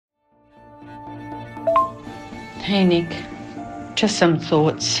Hey, Nick. Just some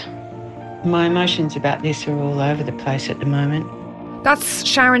thoughts. My emotions about this are all over the place at the moment. That's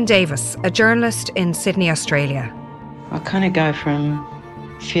Sharon Davis, a journalist in Sydney, Australia. I kind of go from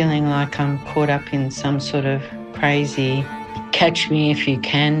feeling like I'm caught up in some sort of crazy catch me if you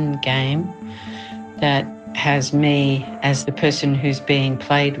can game that has me as the person who's being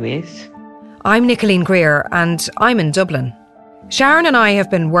played with. I'm Nicoline Greer and I'm in Dublin. Sharon and I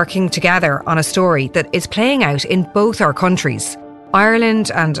have been working together on a story that is playing out in both our countries, Ireland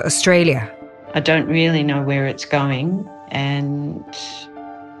and Australia. I don't really know where it's going and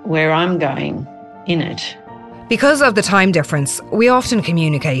where I'm going in it. Because of the time difference, we often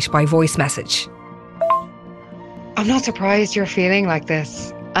communicate by voice message. I'm not surprised you're feeling like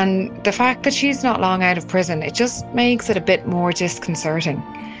this. And the fact that she's not long out of prison, it just makes it a bit more disconcerting.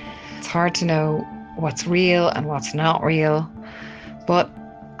 It's hard to know what's real and what's not real. But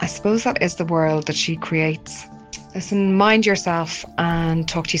I suppose that is the world that she creates. Listen, mind yourself and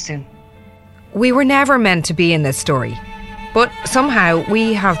talk to you soon. We were never meant to be in this story, but somehow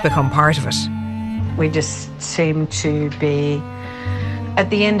we have become part of it. We just seem to be at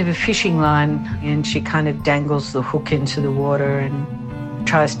the end of a fishing line, and she kind of dangles the hook into the water and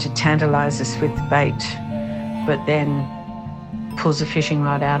tries to tantalise us with the bait, but then pulls the fishing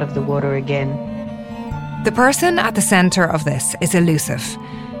rod out of the water again. The person at the centre of this is elusive.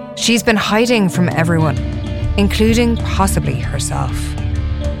 She's been hiding from everyone, including possibly herself.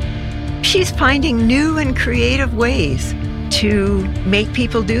 She's finding new and creative ways to make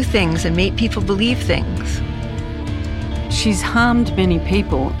people do things and make people believe things. She's harmed many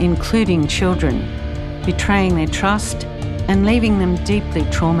people, including children, betraying their trust and leaving them deeply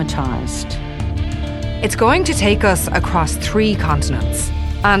traumatised. It's going to take us across 3 continents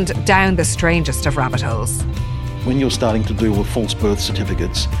and down the strangest of rabbit holes. When you're starting to deal with false birth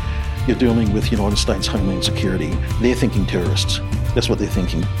certificates, you're dealing with United States Homeland Security. They're thinking terrorists. That's what they're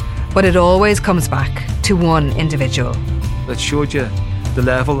thinking. But it always comes back to one individual. That showed you the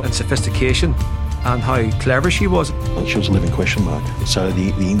level and sophistication and how clever she was. She was a living question mark. So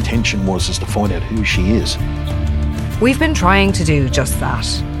the intention was to find out who she is. We've been trying to do just that.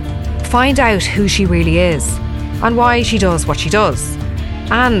 Find out who she really is and why she does what she does.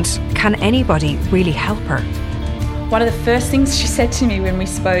 And can anybody really help her? One of the first things she said to me when we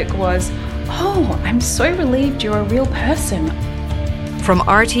spoke was, "Oh, I'm so relieved you're a real person." From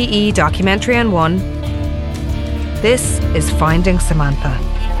RTE Documentary on 1, this is Finding Samantha.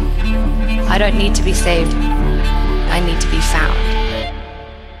 I don't need to be saved. I need to be found.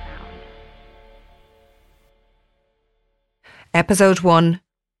 Episode 1,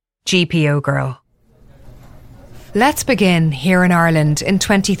 GPO Girl. Let's begin here in Ireland in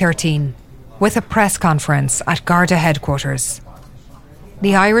 2013 with a press conference at Garda headquarters.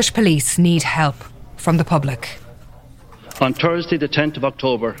 The Irish police need help from the public. On Thursday, the 10th of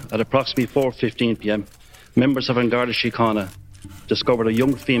October, at approximately 4:15 p.m, members of An Garda Síochána discovered a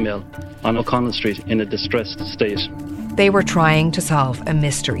young female on O'Connell Street in a distressed state. They were trying to solve a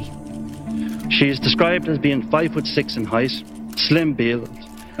mystery. She is described as being 5'6" in height, slim build,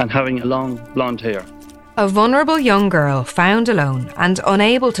 and having long blonde hair. A vulnerable young girl found alone and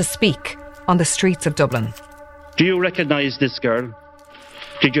unable to speak on the streets of Dublin. Do you recognise this girl?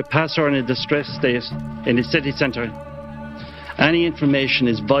 Did you pass her in a distressed state in the city centre? Any information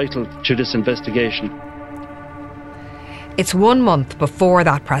is vital to this investigation. It's 1 month before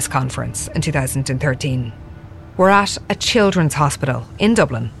that press conference in 2013. We're at a children's hospital in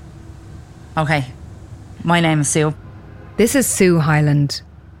Dublin. Okay, my name is Sue. This is Sue Hyland.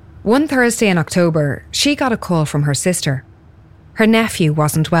 One Thursday in October, she got a call from her sister. Her nephew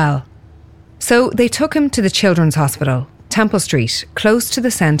wasn't well. So they took him to the children's hospital, Temple Street, close to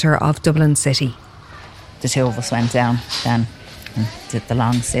the centre of Dublin City. The 2 of us went down then and did the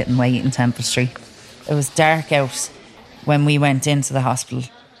long sit and wait in Temple Street. It was dark out when we went into the hospital.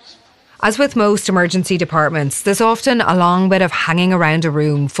 As with most emergency departments, there's often a long bit of hanging around a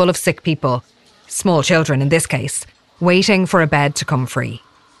room full of sick people, small children in this case, waiting for a bed to come free.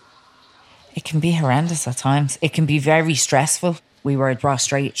 It can be horrendous at times. It can be very stressful. We were brought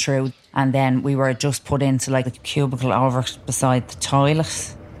straight through and then we were just put into like a cubicle over beside the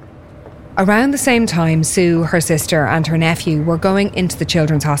toilet. Around the same time, Sue, her sister and her nephew were going into the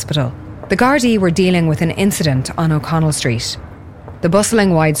children's hospital. The Gardaí were dealing with an incident on O'Connell Street, the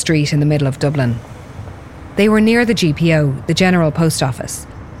bustling wide street in the middle of Dublin. They were near the GPO, the General Post Office,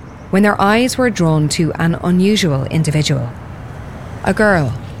 when their eyes were drawn to an unusual individual. A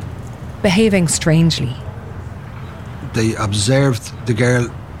girl, behaving strangely. They observed the girl.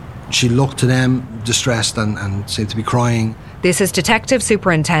 She looked to them distressed and seemed to be crying. This is Detective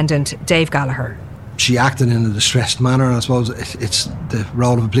Superintendent Dave Gallagher. She acted in a distressed manner, and I suppose it's the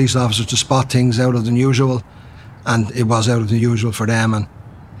role of a police officer to spot things out of the usual, and it was out of the usual for them. And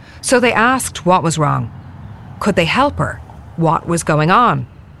so they asked what was wrong. Could they help her? What was going on?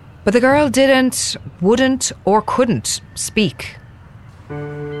 But the girl didn't, wouldn't, or couldn't speak.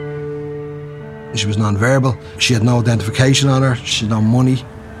 She was non-verbal. She had no identification on her. She had no money,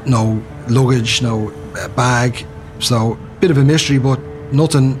 no luggage, no bag. So, bit of a mystery, but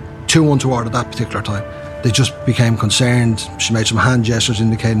nothing too untoward at that particular time. They just became concerned. She made some hand gestures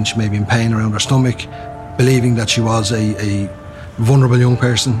indicating she may be in pain around her stomach, believing that she was a vulnerable young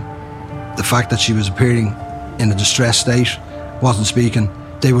person. The fact that she was appearing in a distressed state, wasn't speaking,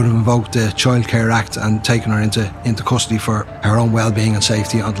 they would have invoked the Child Care Act and taken her into custody for her own well-being and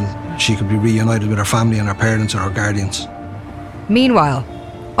safety until she could be reunited with her family and her parents or her guardians. Meanwhile,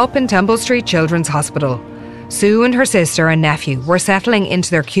 up in Temple Street Children's Hospital, Sue and her sister and nephew were settling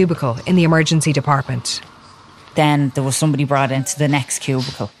into their cubicle in the emergency department. Then there was somebody brought into the next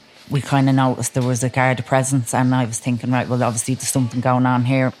cubicle. We kind of noticed there was a guard presence, and I was thinking, right, well, obviously there's something going on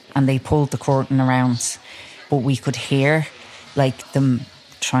here. And they pulled the curtain around, but we could hear like them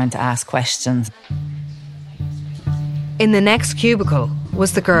trying to ask questions. In the next cubicle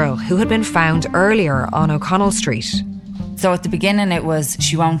was the girl who had been found earlier on O'Connell Street. So at the beginning it was,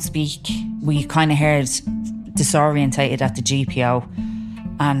 she won't speak. We kind of heard disorientated at the GPO,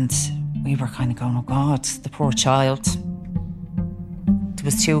 and we were kind of going, oh God, the poor child. There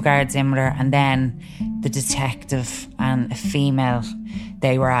was 2 guards in with her, and then the detective and a female.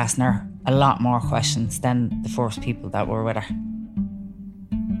 They were asking her a lot more questions than the first people that were with her.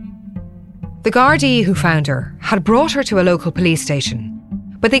 The Gardaí who found her had brought her to a local police station,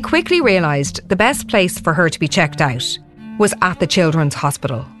 but they quickly realised the best place for her to be checked out was at the Children's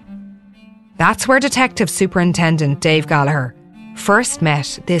Hospital. That's where Detective Superintendent Dave Gallagher first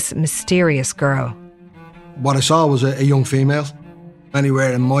met this mysterious girl. What I saw was a young female,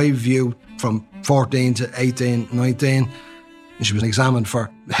 anywhere in my view from 14 to 18, 19. She was examined for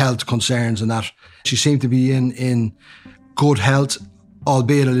health concerns and that. She seemed to be in good health,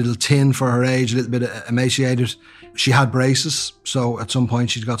 albeit a little thin for her age, a little bit emaciated. She had braces, so at some point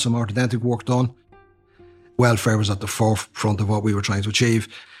she'd got some orthodontic work done. Welfare was at the forefront of what we were trying to achieve.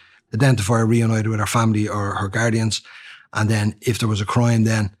 Identify her reunited with her family or her guardians, and then if there was a crime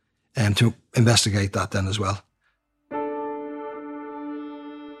then to investigate that then as well.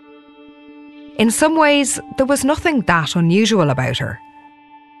 In some ways, there was nothing that unusual about her.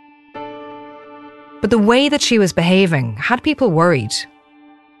 But the way that she was behaving had people worried.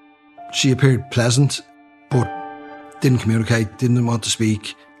 She appeared pleasant, but didn't communicate, didn't want to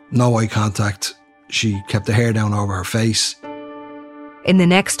speak, no eye contact. She kept the hair down over her face. In the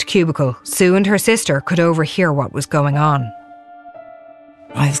next cubicle, Sue and her sister could overhear what was going on.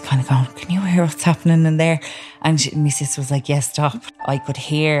 I was kind of going, can you hear what's happening in there? And my sister was like, yes, stop. I could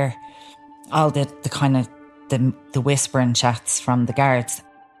hear all the kind of the whispering chats from the guards.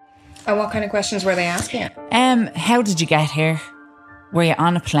 And what kind of questions were they asking? How did you get here? Were you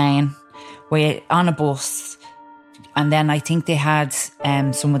on a plane? Were you on a bus? And then I think they had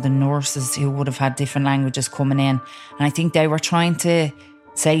some of the nurses who would have had different languages coming in. And I think they were trying to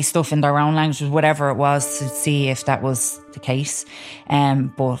say stuff in their own language, whatever it was, to see if that was the case.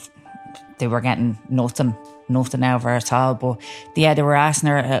 But they were getting nothing out of her at all. But yeah, they were asking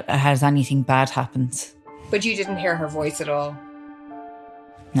her, has anything bad happened? But you didn't hear her voice at all?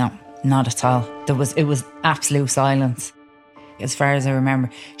 No, not at all. It was absolute silence. As far as I remember,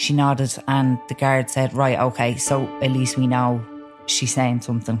 she nodded and the guard said, right, okay, so at least we know she's saying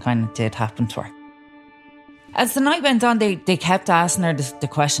something kind of did happen to her. As the night went on, they kept asking her the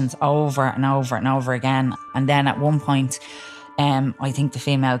questions over and over and over again. And then at one point, I think the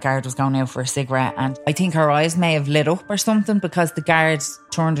female guard was going out for a cigarette, and I think her eyes may have lit up or something, because the guard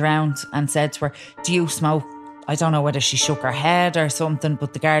turned around and said to her, do you smoke? I don't know whether she shook her head or something,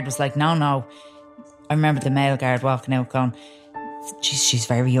 but the guard was like, no. I remember the male guard walking out going, she's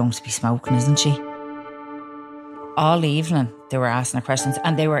very young to be smoking, isn't she? All evening they were asking her questions,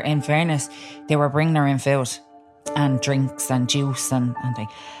 and they were, in fairness, they were bringing her in food and drinks and juice and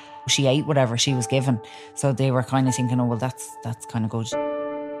she ate whatever she was given. So they were kind of thinking, oh well, that's kind of good.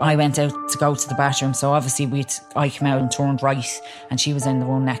 I went out to go to the bathroom, so obviously I came out and turned right, and she was in the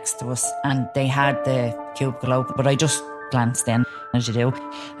one next to us, and they had the cubicle open, but I just glanced in, as you do,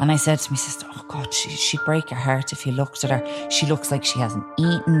 and I said to my sister, oh God, she'd break your heart if you looked at her. She looks like she hasn't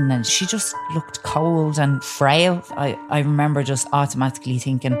eaten, and she just looked cold and frail. I remember just automatically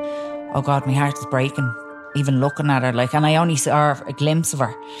thinking, oh God, my heart is breaking, even looking at her, and I only saw a glimpse of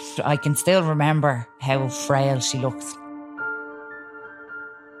her. I can still remember how frail she looked.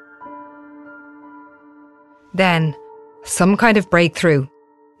 Then, some kind of breakthrough.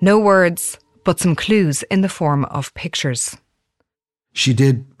 No words, but some clues in the form of pictures. She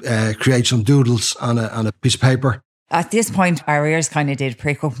did create some doodles on a piece of paper. At this point, our ears kind of did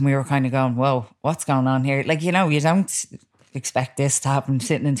prick up and we were kind of going, whoa, what's going on here? Like, you don't expect this to happen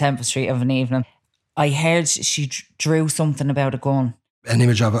sitting in Temple Street of an evening. I heard she drew something about a gun. An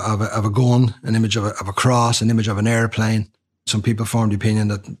image of a gun, an image of a cross, an image of an airplane. Some people formed the opinion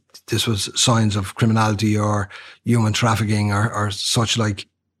that this was signs of criminality or human trafficking or such like.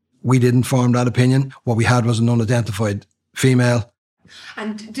 We didn't form that opinion. What we had was an unidentified female.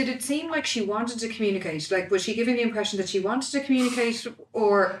 And did it seem like she wanted to communicate? Like, was she giving the impression that she wanted to communicate,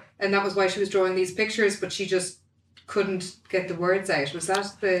 and that was why she was drawing these pictures, but she just couldn't get the words out? Was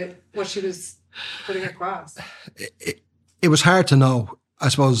that what she was putting across? It was hard to know. I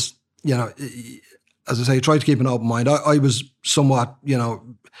suppose, as I say, try to keep an open mind. I was somewhat,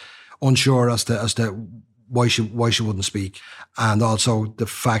 unsure as to why she wouldn't speak, and also the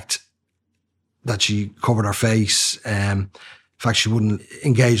fact that she covered her face. The fact she wouldn't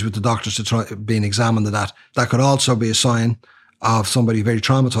engage with the doctors to try being examined of that. That could also be a sign of somebody very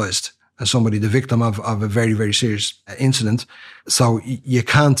traumatised and somebody the victim of a very, very serious incident. So you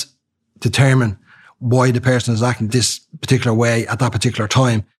can't determine why the person is acting this particular way at that particular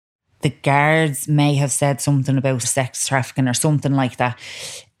time. The guards may have said something about sex trafficking or something like that.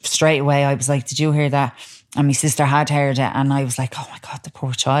 Straight away, I was like, did you hear that? And my sister had heard it. And I was like, oh my God, the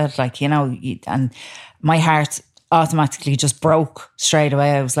poor child. Like, and my heart automatically just broke straight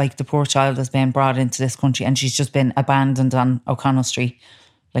away. I was like, the poor child has been brought into this country and she's just been abandoned on O'Connell Street.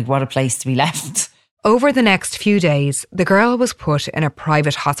 Like, what a place to be left. Over the next few days, the girl was put in a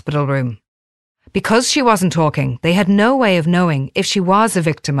private hospital room. Because she wasn't talking, they had no way of knowing if she was a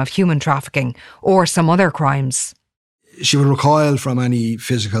victim of human trafficking or some other crimes. She would recoil from any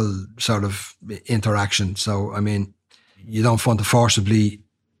physical sort of interaction. So, you don't want to forcibly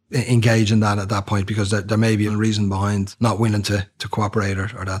engage in that at that point because there may be a reason behind not willing to cooperate or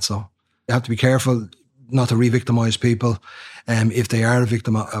that. So you have to be careful not to re-victimise people if they are a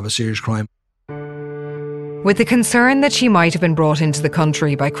victim of a serious crime. With the concern that she might have been brought into the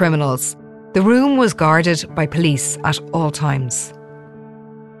country by criminals, the room was guarded by police at all times.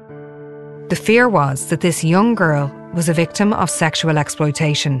 The fear was that this young girl was a victim of sexual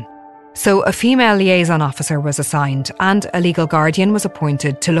exploitation. So a female liaison officer was assigned and a legal guardian was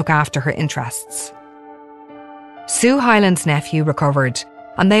appointed to look after her interests. Sue Hyland's nephew recovered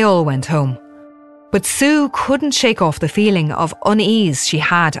and they all went home. But Sue couldn't shake off the feeling of unease she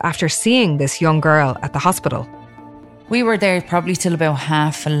had after seeing this young girl at the hospital. We were there probably till about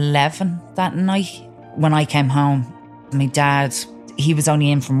 11:30 that night. When I came home, my dad, he was only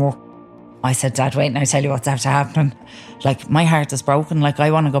in from work. I said, Dad, wait and I'll tell you what's after happening. Like, my heart is broken. Like,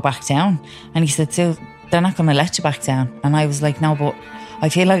 I want to go back down. And he said, Sue, they're not going to let you back down. And I was like, no, but I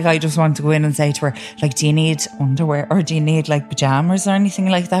feel like I just want to go in and say to her, like, do you need underwear or do you need like pajamas or anything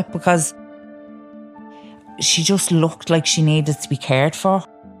like that? Because she just looked like she needed to be cared for.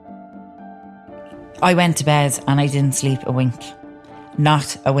 I went to bed and I didn't sleep a wink.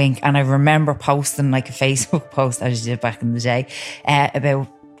 Not a wink. And I remember posting like a Facebook post, as you did back in the day, about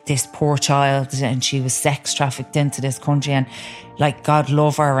this poor child, and she was sex trafficked into this country, and like, God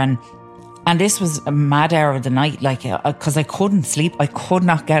love her. And this was a mad hour of the night, like, because I couldn't sleep. I could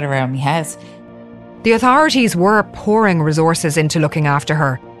not get around my head. The authorities were pouring resources into looking after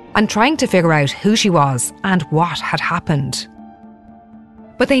her and trying to figure out who she was and what had happened.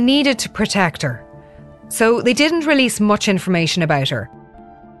 But they needed to protect her, so they didn't release much information about her.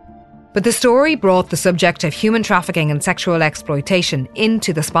 But the story brought the subject of human trafficking and sexual exploitation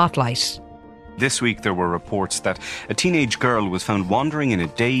into the spotlight. This week there were reports that a teenage girl was found wandering in a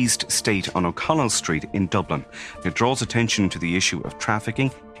dazed state on O'Connell Street in Dublin. It draws attention to the issue of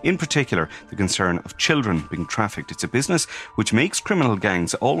trafficking, in particular the concern of children being trafficked. It's a business which makes criminal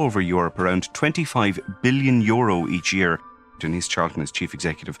gangs all over Europe around €25 billion each year. Denise Charlton is Chief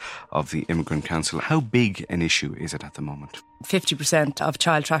Executive of the Immigrant Council. How big an issue is it at the moment? 50% of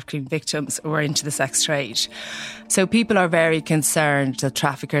child trafficking victims were into the sex trade. So people are very concerned that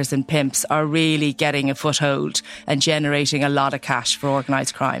traffickers and pimps are really getting a foothold and generating a lot of cash for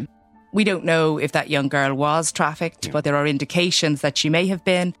organised crime. We don't know if that young girl was trafficked, but there are indications that she may have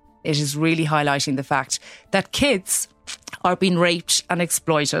been. It is really highlighting the fact that kids are being raped and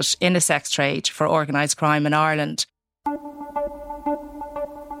exploited in a sex trade for organised crime in Ireland.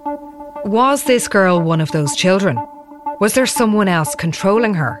 Was this girl one of those children? Was there someone else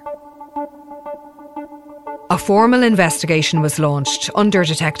controlling her? A formal investigation was launched under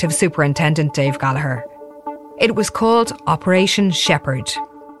Detective Superintendent Dave Gallagher. It was called Operation Shepherd.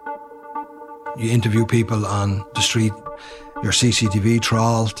 You interview people on the street, your CCTV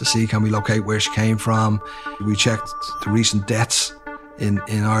trawl to see can we locate where she came from. We checked the recent deaths in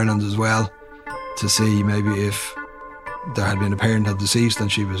Ireland as well to see maybe if there had been a parent had deceased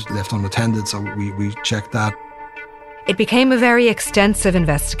and she was left unattended, so we checked that. It became a very extensive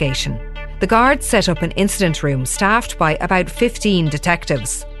investigation. The guards set up an incident room staffed by about 15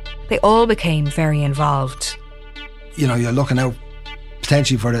 detectives. They all became very involved. You know, you're looking out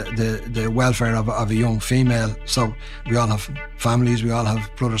potentially for the welfare of a young female. So we all have families, we all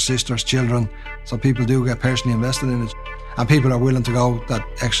have brothers, sisters, children. So people do get personally invested in it. And people are willing to go that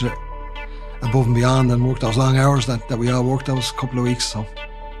extra above and beyond and work those long hours that we all worked those couple of weeks. So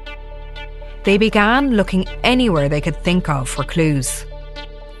they began looking anywhere they could think of for clues.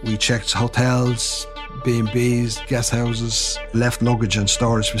 We checked hotels, B&Bs, guest houses, left luggage and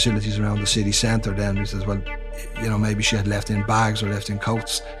storage facilities around the city centre. Then we said, well, you know, maybe she had left in bags or left in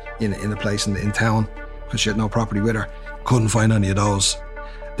coats in a place in town because she had no property with her. Couldn't find any of those.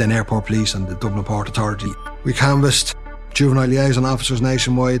 Then Airport Police and the Dublin Port Authority. We canvassed juvenile liaison officers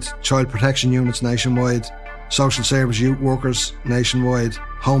nationwide, child protection units nationwide, social service youth workers nationwide,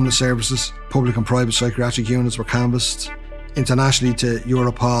 homeless services, public and private psychiatric units were canvassed. Internationally to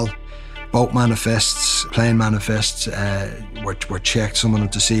Europol, boat manifests, plane manifests were checked, some of them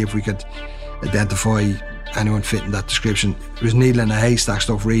to see if we could identify anyone fitting that description. It was needle in a haystack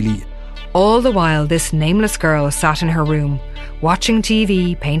stuff, really. All the while, this nameless girl sat in her room, watching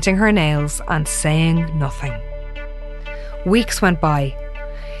TV, painting her nails and saying nothing. Weeks went by.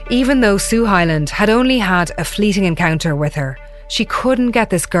 Even though Sue Hyland had only had a fleeting encounter with her, she couldn't get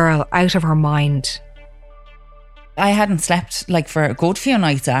this girl out of her mind. I hadn't slept for a good few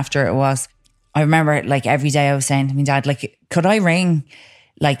nights after it was. I remember every day I was saying to my dad, could I ring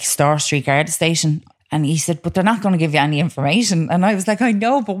Star Street Garda Station? And he said, but they're not going to give you any information. And I was like, I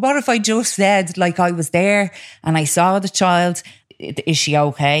know, but what if I just said I was there and I saw the child? Is she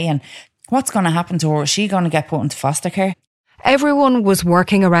okay? And what's going to happen to her? Is she going to get put into foster care? Everyone was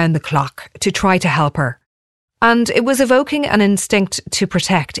working around the clock to try to help her. And it was evoking an instinct to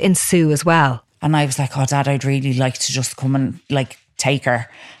protect in Sue as well. And I was like, oh, Dad, I'd really like to just come and take her.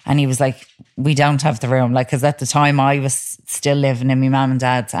 And he was like, we don't have the room. Because at the time I was still living in my mum and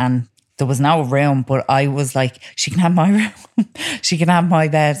dad's and there was no room. But I was like, she can have my room. She can have my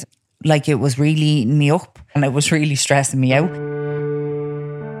bed. It was really eating me up and it was really stressing me out.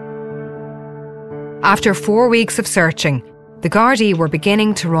 After 4 weeks of searching, the Gardaí were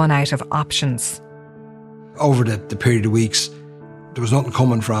beginning to run out of options. Over the period of weeks, there was nothing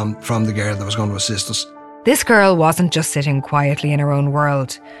coming from the girl that was going to assist us. This girl wasn't just sitting quietly in her own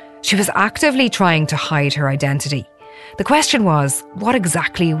world. She was actively trying to hide her identity. The question was, what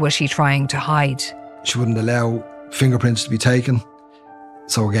exactly was she trying to hide? She wouldn't allow fingerprints to be taken.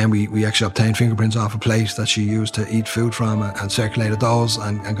 So again, we actually obtained fingerprints off a plate that she used to eat food from and circulated those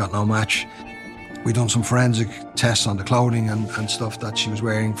and got no match. We done some forensic tests on the clothing and stuff that she was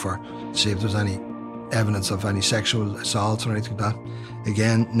wearing to see if there's any evidence of any sexual assault or anything like that.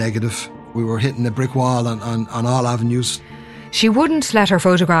 Again, negative. We were hitting the brick wall on all avenues. She wouldn't let her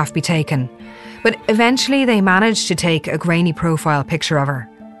photograph be taken, but eventually they managed to take a grainy profile picture of her.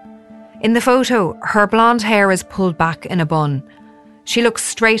 In the photo, her blonde hair is pulled back in a bun. She looks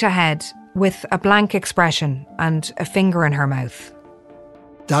straight ahead with a blank expression and a finger in her mouth.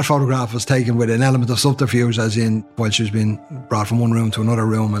 That photograph was taken with an element of subterfuge, as in while she was being brought from one room to another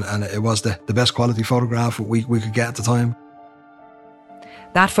room, and it was the best quality photograph we could get at the time.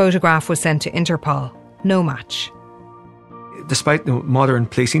 That photograph was sent to Interpol. No match. Despite the modern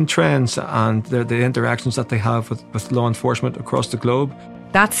policing trends and the interactions that they have with law enforcement across the globe.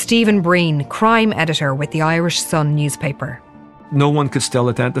 That's Stephen Breen, crime editor with the Irish Sun newspaper. No one could still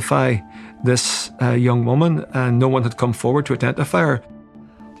identify this young woman, and no one had come forward to identify her.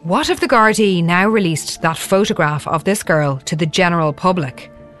 What if the Gardaí now released that photograph of this girl to the general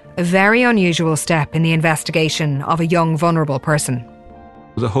public? A very unusual step in the investigation of a young, vulnerable person.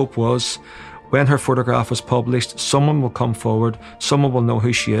 The hope was, when her photograph was published, someone will come forward, someone will know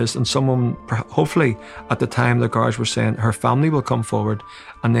who she is, and someone, hopefully, at the time the guards were saying, her family will come forward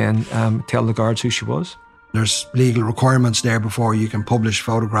and then tell the guards who she was. There's legal requirements there before you can publish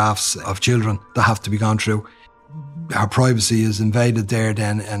photographs of children that have to be gone through. Her privacy is invaded there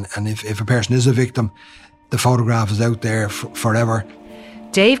then, and if a person is a victim, the photograph is out there forever.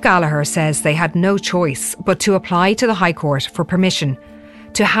 Dave Gallagher says they had no choice but to apply to the High Court for permission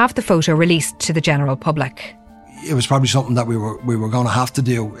to have the photo released to the general public. It was probably something that we were going to have to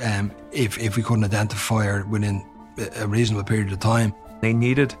do if we couldn't identify her within a reasonable period of time. They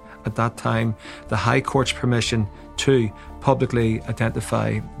needed, at that time, the High Court's permission to publicly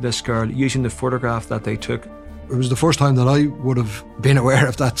identify this girl using the photograph that they took. It was the first time that I would have been aware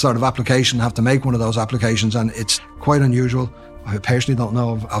of that sort of application, have to make one of those applications, and it's quite unusual. I personally don't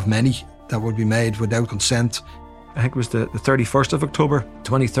know of many that would be made without consent. I think it was the 31st of October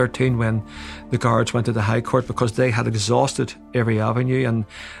 2013 when the guards went to the High Court because they had exhausted every avenue, and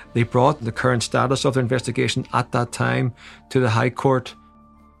they brought the current status of their investigation at that time to the High Court.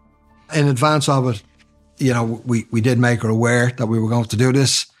 In advance of it, we did make her aware that we were going to do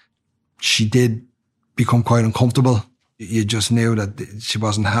this. She did become quite uncomfortable. You just knew that she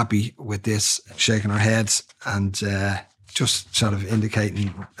wasn't happy with this, shaking her head and just sort of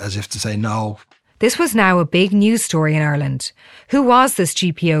indicating as if to say no. This was now a big news story in Ireland. Who was this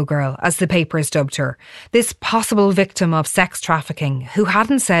GPO girl, as the papers dubbed her? This possible victim of sex trafficking who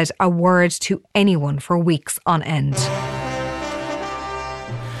hadn't said a word to anyone for weeks on end.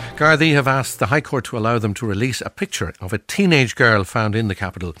 Gardaí have asked the High Court to allow them to release a picture of a teenage girl found in the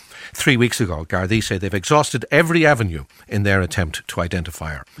capital 3 weeks ago. Gardaí say they've exhausted every avenue in their attempt to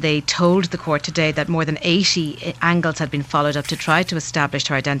identify her. They told the court today that more than 80 angles had been followed up to try to establish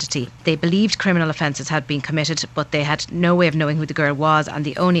her identity. They believed criminal offences had been committed, but they had no way of knowing who the girl was, and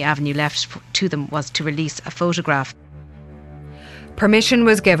the only avenue left to them was to release a photograph. Permission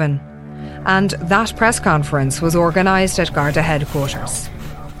was given, and that press conference was organised at Garda headquarters.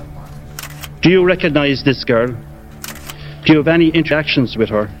 Do you recognise this girl? Do you have any interactions with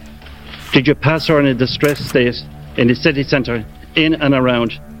her? Did you pass her in a distressed state in the city centre in and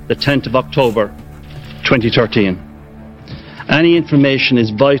around the 10th of October 2013? Any information is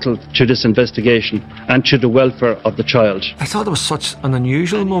vital to this investigation and to the welfare of the child. I thought it was such an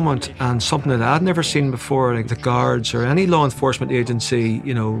unusual moment and something that I'd never seen before. Like the guards or any law enforcement agency,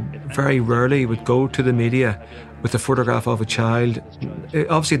 very rarely would go to the media with a photograph of a child.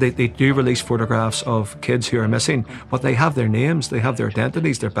 Obviously they do release photographs of kids who are missing, but they have their names, they have their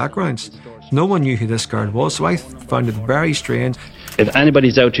identities, their backgrounds. No one knew who this girl was, so I found it very strange. If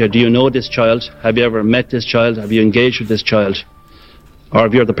anybody's out here, do you know this child? Have you ever met this child? Have you engaged with this child? Or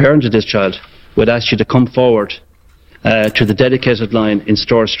if you're the parent of this child, we'd ask you to come forward to the dedicated line in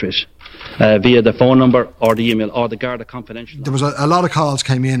Store Street via the phone number or the email or the Garda confidential line. There was a lot of calls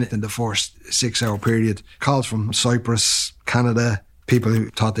came in the first 6-hour period. Calls from Cyprus, Canada, people who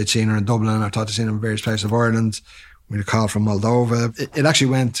thought they'd seen her in Dublin or thought they'd seen her in various places of Ireland. We had a call from Moldova. It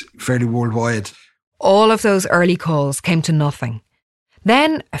actually went fairly worldwide. All of those early calls came to nothing.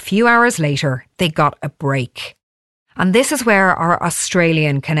 Then, a few hours later, they got a break. And this is where our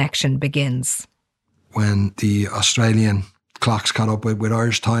Australian connection begins. When the Australian clocks caught up with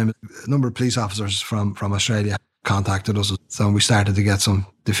Irish time, a number of police officers from Australia contacted us. So we started to get some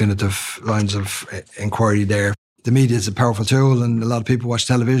definitive lines of inquiry there. The media is a powerful tool and a lot of people watch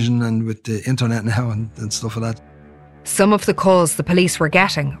television and with the internet now and stuff like that. Some of the calls the police were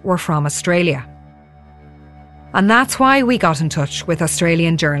getting were from Australia. And that's why we got in touch with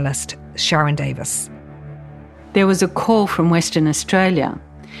Australian journalist Sharon Davis. There was a call from Western Australia,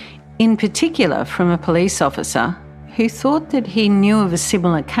 in particular from a police officer who thought that he knew of a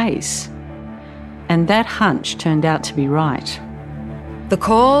similar case. And that hunch turned out to be right. The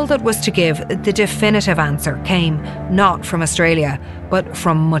call that was to give the definitive answer came not from Australia, but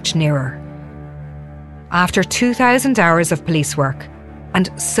from much nearer. After 2,000 hours of police work and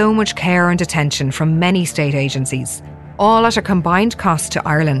so much care and attention from many state agencies, all at a combined cost to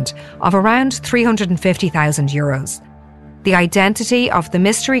Ireland of around €350,000, the identity of the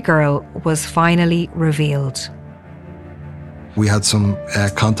mystery girl was finally revealed. We had some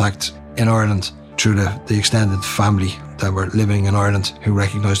contact in Ireland through the extended family that were living in Ireland who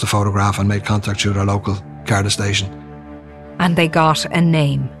recognised the photograph and made contact through their local Garda station. And they got a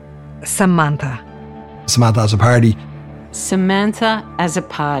name, Samantha. Samantha as a party. Samantha as a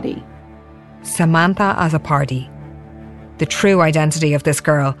party. Samantha as a party. The true identity of this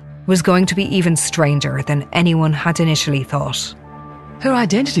girl was going to be even stranger than anyone had initially thought. Her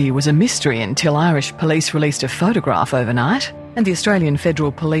identity was a mystery until Irish police released a photograph overnight, and the Australian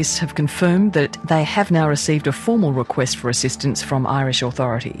Federal Police have confirmed that they have now received a formal request for assistance from Irish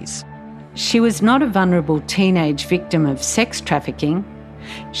authorities. She was not a vulnerable teenage victim of sex trafficking.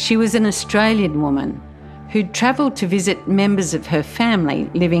 She was an Australian woman who'd travelled to visit members of her family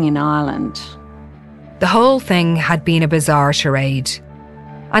living in Ireland. The whole thing had been a bizarre charade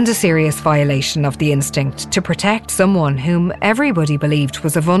and a serious violation of the instinct to protect someone whom everybody believed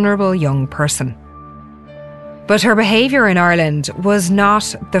was a vulnerable young person. But her behaviour in Ireland was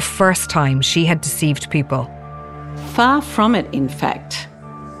not the first time she had deceived people. Far from it, in fact.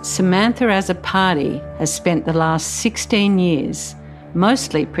 Samantha as a party has spent the last 16 years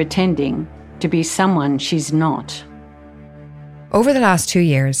mostly pretending to be someone she's not. Over the last 2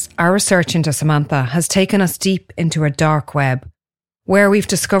 years, our research into Samantha has taken us deep into a dark web, where we've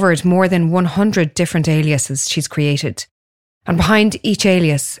discovered more than 100 different aliases she's created. And behind each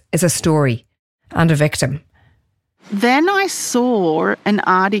alias is a story and a victim. Then I saw an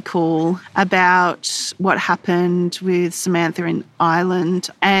article about what happened with Samantha in Ireland,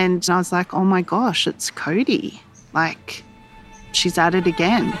 and I was like, oh my gosh, it's Cody. Like, she's at it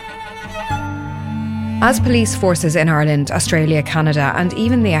again. As police forces in Ireland, Australia, Canada and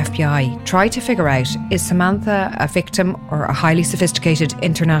even the FBI try to figure out, is Samantha a victim or a highly sophisticated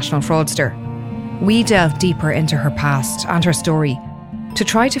international fraudster? We delve deeper into her past and her story to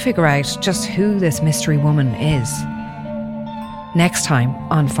try to figure out just who this mystery woman is. Next time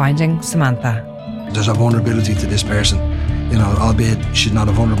on Finding Samantha. There's a vulnerability to this person, albeit she's not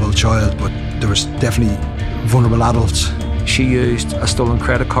a vulnerable child, but there was definitely vulnerable adults. She used a stolen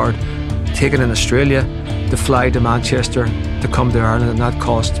credit card taken in Australia to fly to Manchester to come to Ireland, and that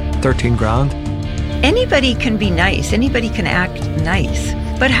cost 13 grand. Anybody can be nice, anybody can act nice,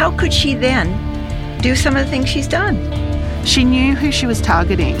 but how could she then do some of the things she's done? She knew who she was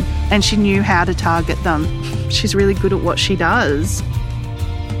targeting and she knew how to target them. She's really good at what she does.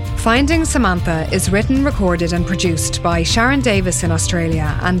 Finding Samantha is written, recorded and produced by Sharon Davis in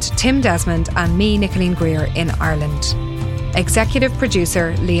Australia and Tim Desmond and me, Nicoline Greer, in Ireland. Executive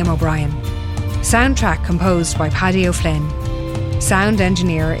producer Liam O'Brien. Soundtrack composed by Paddy O'Flynn. Sound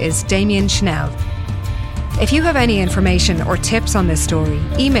engineer is Damien Chanel. If you have any information or tips on this story,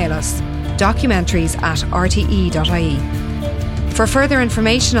 email us documentaries@rte.ie. For further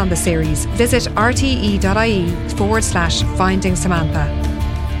information on the series, visit rte.ie/Finding Samantha.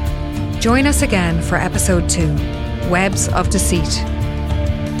 Join us again for episode 2, Webs of Deceit.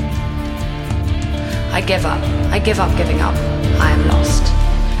 I give up. I give up giving up. I am lost.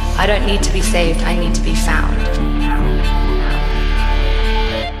 I don't need to be saved, I need to be found.